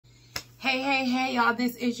Hey, y'all,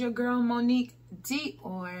 this is your girl, Monique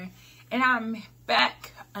Dior, and I'm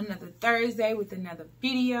back another Thursday with another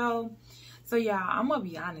video. So, y'all, I'm going to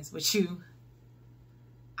be honest with you.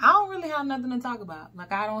 I don't really have nothing to talk about.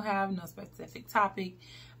 Like, I don't have no specific topic.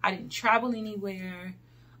 I didn't travel anywhere.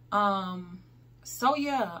 So,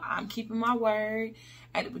 yeah, I'm keeping my word.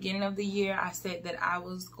 At the beginning of the year, I said that I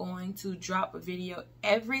was going to drop a video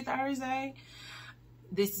every Thursday.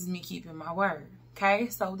 This is me keeping my word. Okay,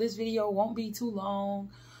 so this video won't be too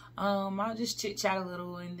long. I'll just chit chat a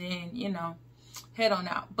little and then, you know, head on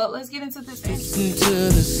out. But let's get into this. Listen to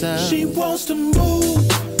the sound. She wants to move to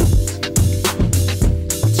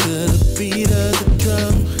the beat of the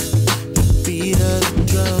drum, the beat of the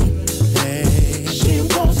drum. Hey, she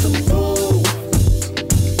wants to move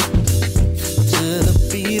to the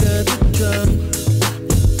beat of the drum,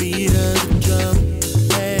 the beat of the drum.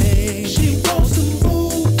 Hey, she wants to move.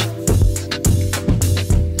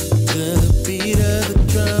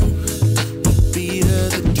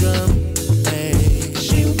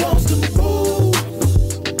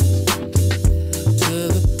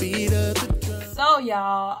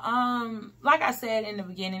 Y'all, like I said in the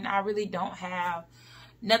beginning, I really don't have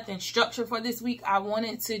nothing structured for this week. I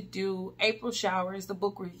wanted to do April Showers, the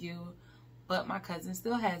book review, but my cousin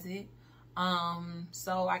still has it,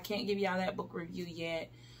 so I can't give y'all that book review yet.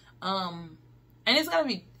 And it's gonna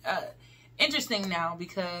be interesting now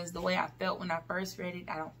because the way I felt when I first read it,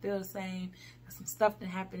 I don't feel the same. There's some stuff that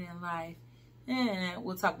happened in life, and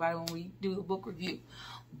we'll talk about it when we do the book review.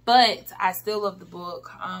 But I still love the book.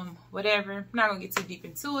 Whatever. I'm not gonna get too deep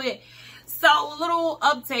into it. So, a little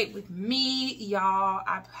update with me, y'all.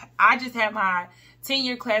 I just had my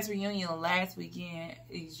 10-year class reunion last weekend.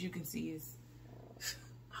 As you can see, it's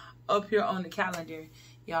up here on the calendar.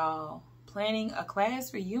 Y'all, planning a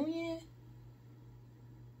class reunion?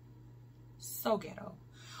 So ghetto.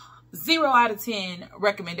 0 out of 10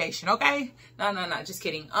 recommendation, okay? No, just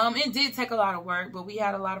kidding. It did take a lot of work, but we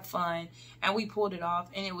had a lot of fun and we pulled it off,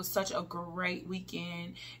 and it was such a great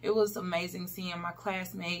weekend. It was amazing seeing my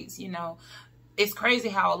classmates. You know, it's crazy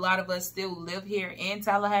how a lot of us still live here in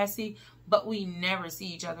Tallahassee, but we never see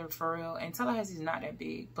each other for real. And Tallahassee's not that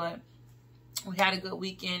big, but we had a good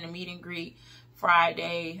weekend, a meet and greet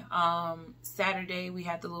Friday. Saturday we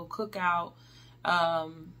had the little cookout,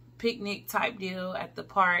 picnic type deal at the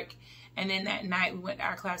park, and then that night we went to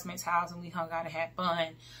our classmates' house and we hung out and had fun.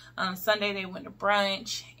 Sunday they went to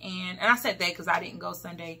brunch, and I said that because I didn't go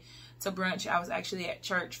Sunday to brunch. I was actually at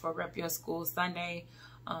church for Rep Your School Sunday.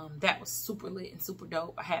 That was super lit and super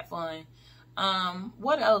dope. I had fun.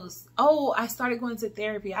 What else? Oh, I started going to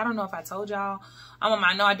therapy. I don't know if I told y'all.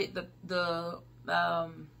 I know I did the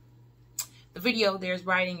video, There's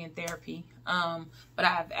Writing in Therapy, but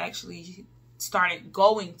I've actually started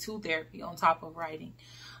going to therapy on top of writing.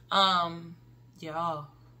 Y'all,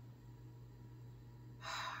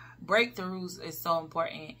 breakthroughs is so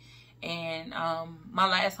important. And my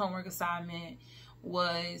last homework assignment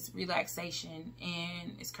was relaxation,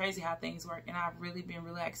 and it's crazy how things work, and I've really been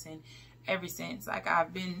relaxing ever since. Like,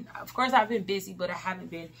 of course I've been busy, but I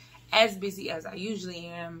haven't been as busy as I usually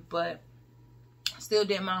am. But still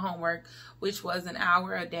did my homework, which was an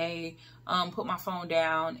hour a day. Put my phone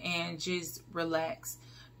down and just relax.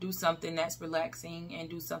 Do something that's relaxing and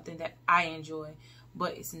do something that I enjoy,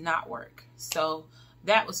 but it's not work. So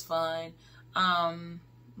that was fun.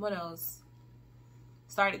 What else?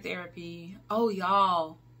 Started therapy. Oh,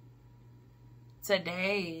 y'all.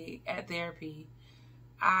 Today at therapy,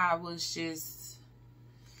 I was just...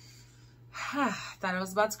 thought I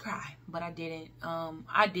was about to cry, but I didn't.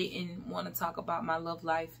 I didn't want to talk about my love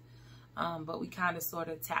life, but we kind of sort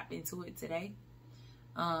of tapped into it today.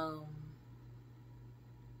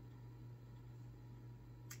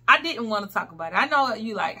 I didn't want to talk about it. I know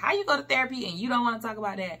you like, how you go to therapy and you don't want to talk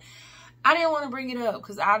about that. I didn't want to bring it up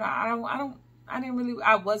because I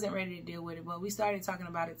wasn't ready to deal with it, but we started talking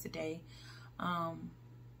about it today.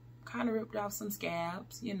 Kind of ripped off some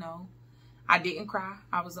scabs, you know. I didn't cry.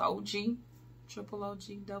 I was an OG, triple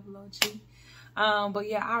OG, double OG. But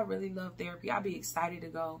yeah, I really love therapy. I'll be excited to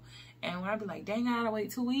go. And when I be like, dang, I gotta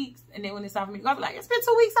wait 2 weeks. And then when it's time for me to go, I'll be like, it's been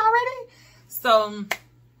 2 weeks already. So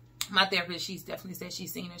my therapist, she's definitely said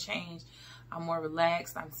she's seen a change. I'm more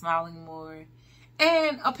relaxed. I'm smiling more.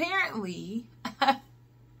 And apparently,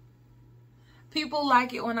 people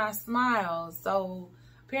like it when I smile. So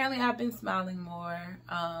apparently I've been smiling more.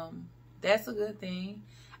 That's a good thing.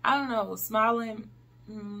 I don't know, smiling,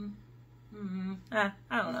 I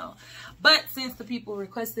don't know. But since the people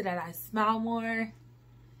requested that I smile more,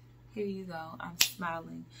 here you go, I'm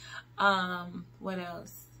smiling. What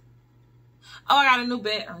else? Oh, I got a new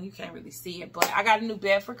bed. Oh, you can't really see it, but I got a new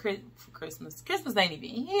bed for Christmas. Christmas ain't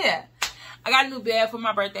even here. I got a new bed for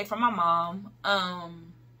my birthday from my mom.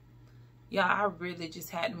 Yeah, I really just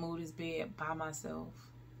had to move this bed by myself.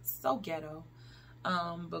 So ghetto.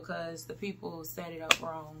 Because the people set it up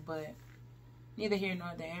wrong, but neither here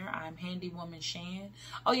nor there. I'm Handy Woman Shan.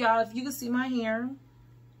 Oh, y'all, if you can see my hair.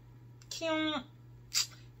 Cute.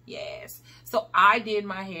 Yes. So I did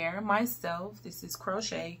my hair myself. This is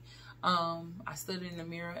crochet. I stood in the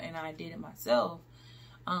mirror and I did it myself.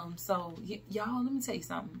 So y'all, let me tell you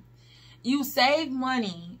something. You save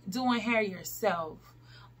money doing hair yourself,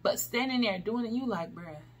 but standing there doing it, you like,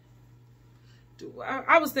 bruh.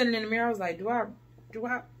 I was standing in the mirror. I was like, do I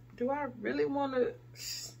really want to?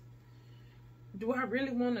 Do I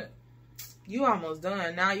really want to? You almost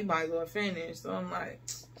done. Now you might as well finish. So I'm like,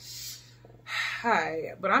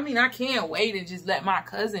 hi. But I mean, I can't wait and just let my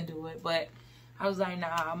cousin do it. But I was like,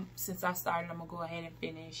 nah, since I started, I'm going to go ahead and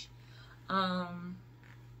finish.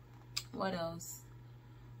 What else?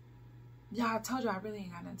 Yeah, I told you I really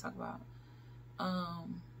ain't got nothing to talk about.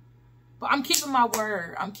 But I'm keeping my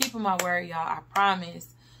word. I'm keeping my word, y'all. I promise.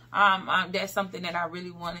 That's something that I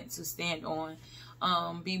really wanted to stand on.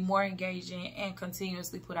 Be more engaging and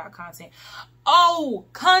continuously put out content. Oh,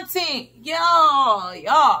 content. Y'all.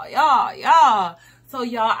 So,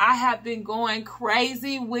 y'all, I have been going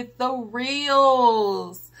crazy with the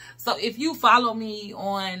reels. So, if you follow me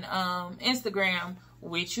on Instagram,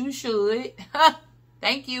 which you should,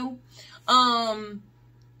 thank you.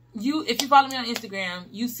 If you follow me on Instagram,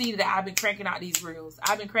 you see that I've been cranking out these reels.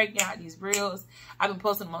 I've been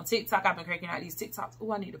posting them on TikTok. I've been cranking out these TikToks.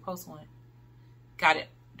 Oh, I need to post one. Got it.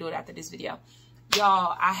 Do it after this video.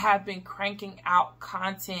 Y'all, I have been cranking out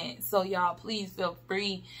content. So, y'all, please feel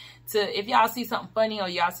free to, if y'all see something funny or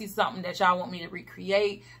y'all see something that y'all want me to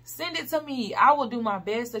recreate, send it to me. I will do my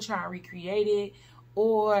best to try and recreate it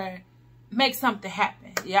or make something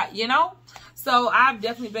happen. Yeah, you know? So, I've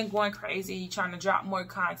definitely been going crazy trying to drop more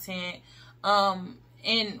content.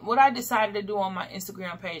 And what I decided to do on my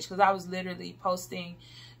Instagram page, because I was literally posting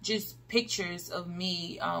just pictures of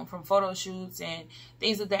me from photo shoots and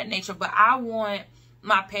things of that nature. But I want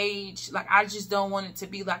my page, like, I just don't want it to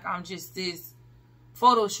be like I'm just this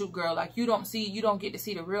photo shoot girl. Like, you don't get to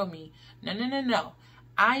see the real me. No.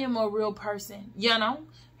 I am a real person, you know?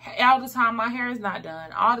 All the time my hair is not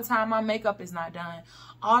done. All the time my makeup is not done.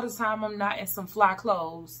 All the time I'm not in some fly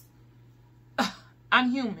clothes. I'm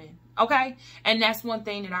human. Okay, and that's one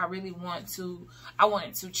thing that I really wanted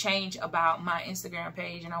to change about my Instagram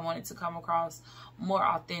page, and I wanted to come across more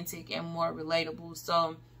authentic and more relatable.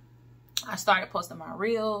 So I started posting my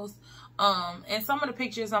reels, and some of the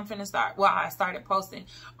pictures I started posting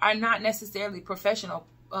are not necessarily professional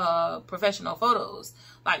photos.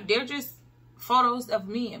 Like, they're just photos of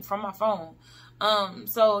me and from my phone.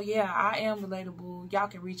 So yeah, I am relatable. Y'all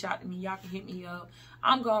can reach out to me. Y'all can hit me up.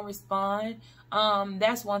 I'm gonna respond.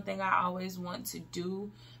 That's one thing I always want to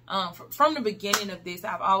do. From the beginning of this,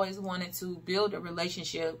 I've always wanted to build a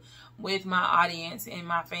relationship with my audience and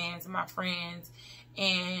my fans and my friends,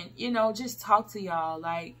 and, you know, just talk to y'all.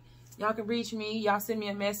 Like, y'all can reach me. Y'all send me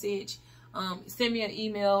a message. Send me an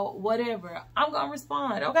email, whatever. I'm gonna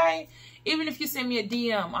respond, okay? Even if you send me a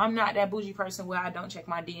DM, I'm not that bougie person where I don't check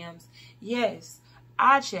my DMs. Yes,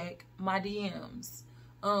 I check my DMs.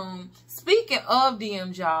 Speaking of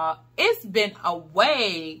DMs, y'all, it's been a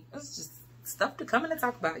wave. It's just stuff to come in and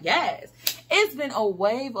talk about. Yes, it's been a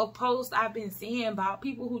wave of posts I've been seeing about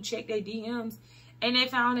people who check their DMs and they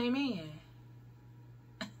found a man.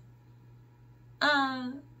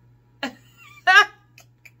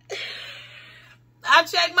 I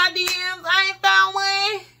checked my DMs. I ain't found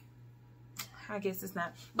one. I guess it's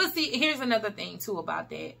not. But see, here's another thing too about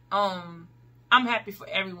that. I'm happy for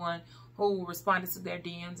everyone who responded to their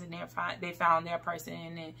DMs and they found their person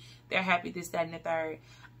and they're happy this, that, and the third.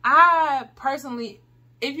 I personally,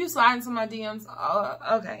 if you slide into my DMs,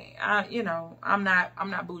 okay, you know, I'm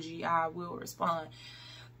not bougie. I will respond.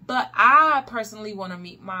 But I personally want to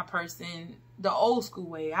meet my person the old school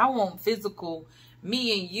way. I want physical,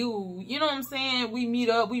 me and you. You know what I'm saying? We meet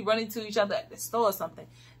up, we run into each other at the store or something.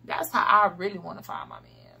 That's how I really want to find my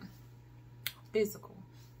man. Physical,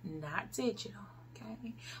 not digital.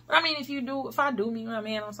 Okay. But I mean, if I do meet my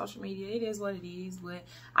man on social media, it is what it is. But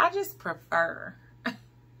I just prefer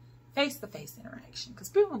face-to-face interaction, because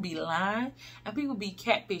people be lying and people be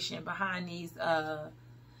catfishing behind these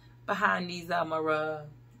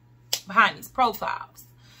profiles.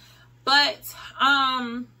 But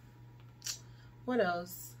what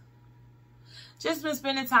else? just been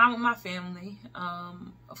spending time with my family.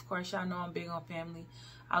 Of course, y'all know I'm big on family.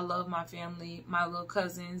 I love my family. My little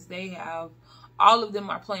cousins, all of them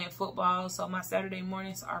are playing football. So my Saturday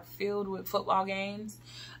mornings are filled with football games.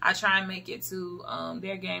 I try and make it to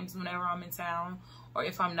their games whenever I'm in town or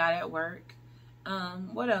if I'm not at work.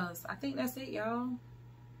 What else? I think that's it, y'all.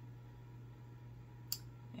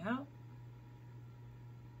 Yeah.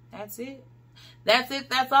 That's it. That's it.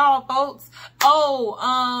 That's all, folks.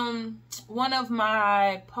 Oh, one of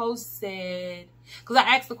my posts said, because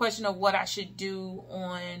I asked the question of what I should do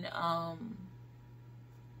on,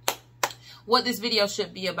 what this video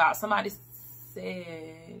should be about. Somebody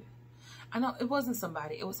said, I know it wasn't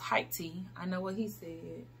somebody. It was Hype T. I know what he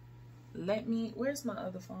said. Where's my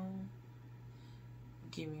other phone?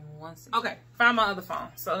 Give me 1 second. Okay, found my other phone.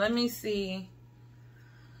 So let me see.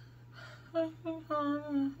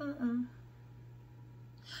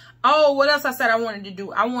 Oh, what else I said I wanted to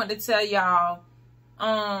do? I wanted to tell y'all,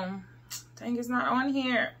 dang, it's not on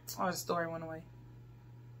here. Oh, the story went away.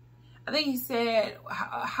 I think he said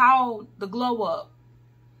how the glow up,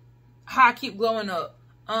 how I keep glowing up.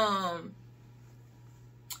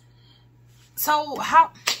 So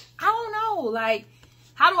how, I don't know, like,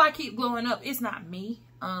 how do I keep glowing up? It's not me.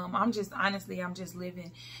 I'm just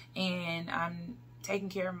living, and I'm taking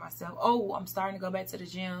care of myself. Oh, I'm starting to go back to the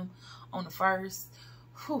gym on the 1st.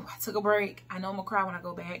 Whew, I took a break. I know I'm gonna cry when I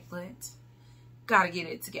go back, but gotta get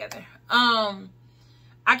it together. I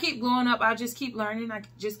keep glowing up. I just keep learning. I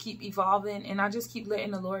just keep evolving, and I just keep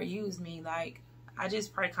letting the Lord use me. Like, I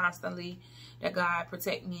just pray constantly that God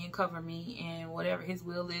protect me and cover me, and whatever His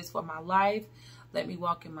will is for my life, let me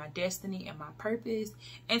walk in my destiny and my purpose,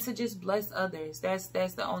 and to just bless others. That's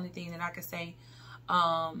the only thing that I can say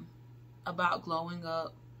about glowing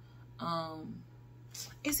up.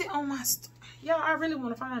 Is it on my y'all? I really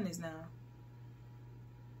want to find this now.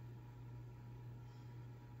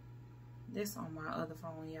 This on my other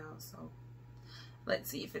phone, y'all. So let's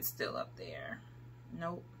see if it's still up there.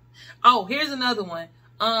 Nope. Oh, here's another one.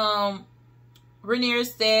 Rainier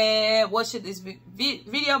said, what should this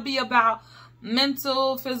video be about?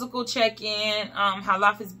 Mental, physical check-in, how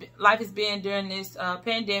life has been during this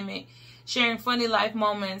pandemic, sharing funny life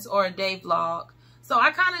moments, or a day vlog. So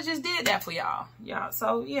I kind of just did that for y'all.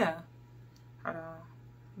 So yeah. Hold on.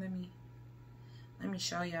 Let me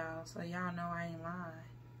show y'all so y'all know I ain't lying.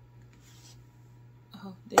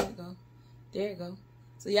 Oh, there you go. There you go.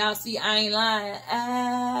 So y'all see I ain't lying.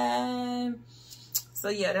 So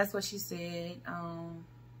yeah, that's what she said.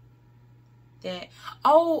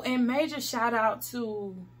 Oh, and major shout out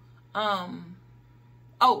to life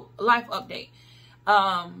update.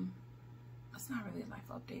 It's not really a life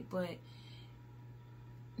update, but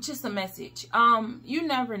just a message. You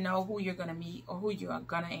never know who you're gonna meet or who you're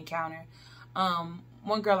gonna encounter.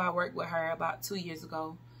 One girl, I worked with her about 2 years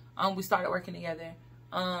ago. We started working together.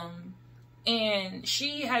 And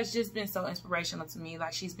she has just been so inspirational to me.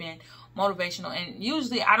 Like, she's been motivational. And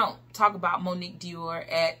usually I don't talk about Monique Dior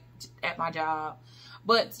at my job,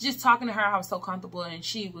 but just talking to her, I was so comfortable. And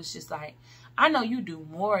she was just like, I know you do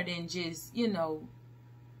more than just, you know,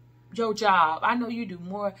 your job. I know you do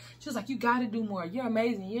more. She was like, you got to do more. You're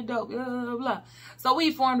amazing. You're dope. Blah, blah, blah, blah. So we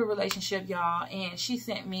formed a relationship, y'all. And she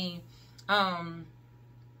sent me,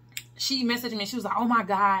 she messaged me. She was like, oh my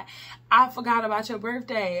God, I forgot about your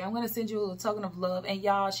birthday. I'm going to send you a little token of love. And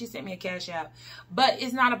y'all, she sent me a Cash App. But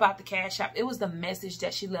it's not about the Cash App. It was the message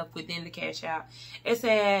that she left within the Cash App. It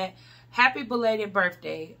said, happy belated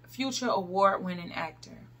birthday, future award-winning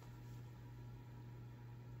actor.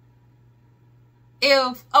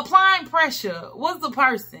 If applying pressure was the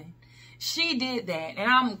person, she did that.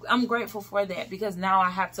 And I'm grateful for that, because now I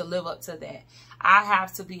have to live up to that. I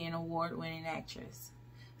have to be an award-winning actress.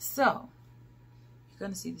 So, you're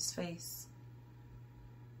going to see this face.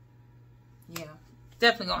 Yeah,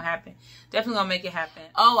 definitely going to happen. Definitely going to make it happen.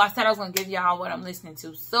 Oh, I said I was going to give y'all what I'm listening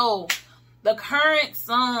to. So, the current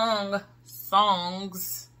songs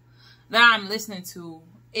that I'm listening to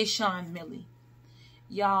is Sean Millie.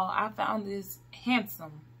 Y'all, I found this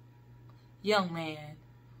handsome young man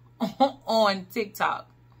on TikTok.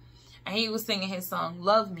 And he was singing his song,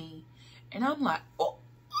 Love Me. And I'm like,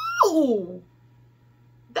 oh,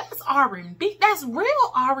 that's R&B. That's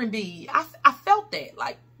real R&B. I felt that,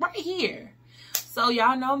 like, right here. So,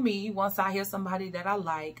 y'all know me. Once I hear somebody that I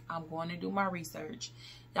like, I'm going to do my research.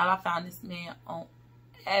 Y'all, I found this man on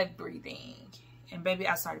everything. And, baby,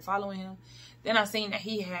 I started following him. Then I seen that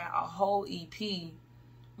he had a whole EP,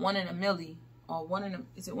 One in a Milli. Or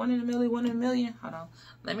is it 1 in a Milli, 1 in a million? Hold on.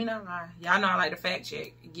 Let me not lie. Y'all know I like to fact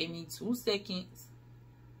check. Give me 2 seconds.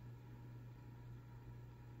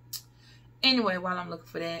 Anyway, while I'm looking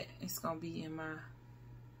for that, it's gonna be in my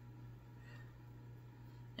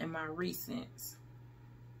recents.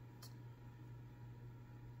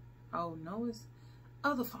 Oh no, it's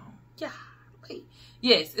other phone. Yeah, wait.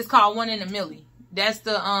 Yes, it's called One in a Milli. That's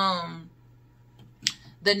the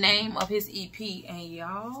name of his EP. And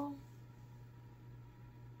y'all,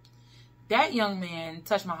 that young man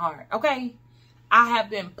touched my heart. Okay, I have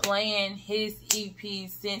been playing his EP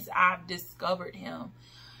since I've discovered him.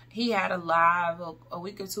 He had a live a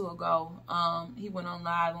week or two ago. He went on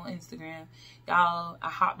live on Instagram. Y'all, I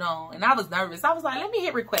hopped on and I was nervous. I was like, let me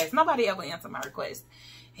hit request. Nobody ever answered my request.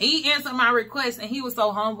 He answered my request and he was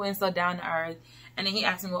so humble and so down to earth. And then he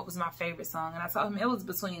asked me what was my favorite song. And I told him it was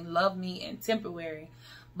between Love Me and Temporary.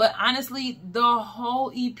 But honestly, the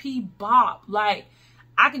whole EP bop. Like,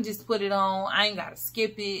 I can just put it on. I ain't got to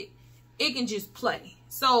skip it. It can just play.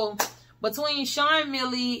 So, between Sean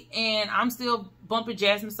Millie and I'm still bumping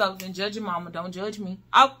Jasmine Sullivan, Judge Your Mama, don't judge me.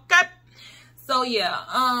 Okay. So yeah,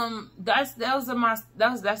 that's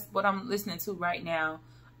what I'm listening to right now.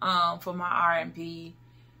 For my R&B,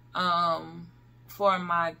 for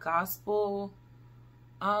my gospel.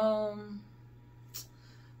 Let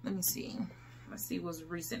me see. Let's see what's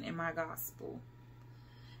recent in my gospel.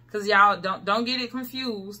 Cause y'all don't get it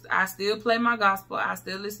confused. I still play my gospel. I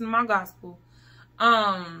still listen to my gospel.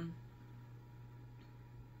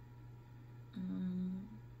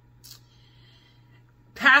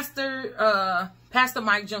 Pastor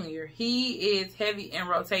Mike Jr. He is heavy in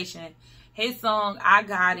rotation. His song I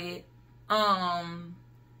Got It. And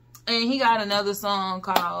he got another song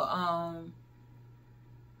called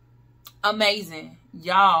Amazing.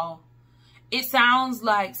 Y'all, it sounds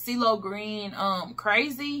like CeeLo Green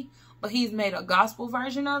Crazy, but he's made a gospel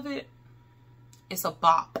version of it. It's a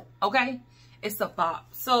bop, okay? It's a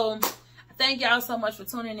bop. So thank y'all so much for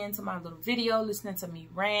tuning in to my little video, listening to me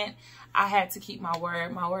rant. I had to keep my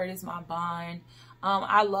word. My word is my bond.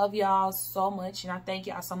 I love y'all so much, and I thank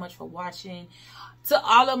y'all so much for watching. To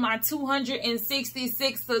all of my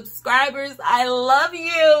 266 subscribers, I love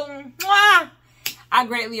you. Mwah! I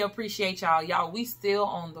greatly appreciate y'all. Y'all, we still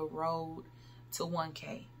on the road to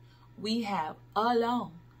 1K. We have a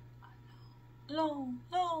long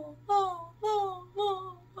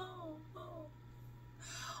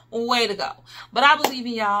way to go. But I believe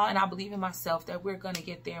in y'all, and I believe in myself that we're going to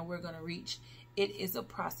get there and we're going to reach. It is a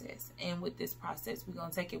process. And with this process, we're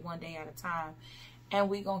going to take it one day at a time. And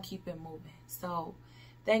we're going to keep it moving. So,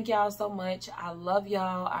 thank y'all so much. I love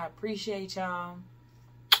y'all. I appreciate y'all.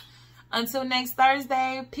 Until next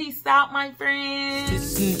Thursday, peace out, my friends.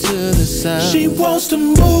 Listen to the sound. She wants to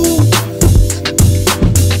move to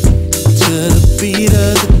the beat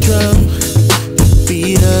of the drum.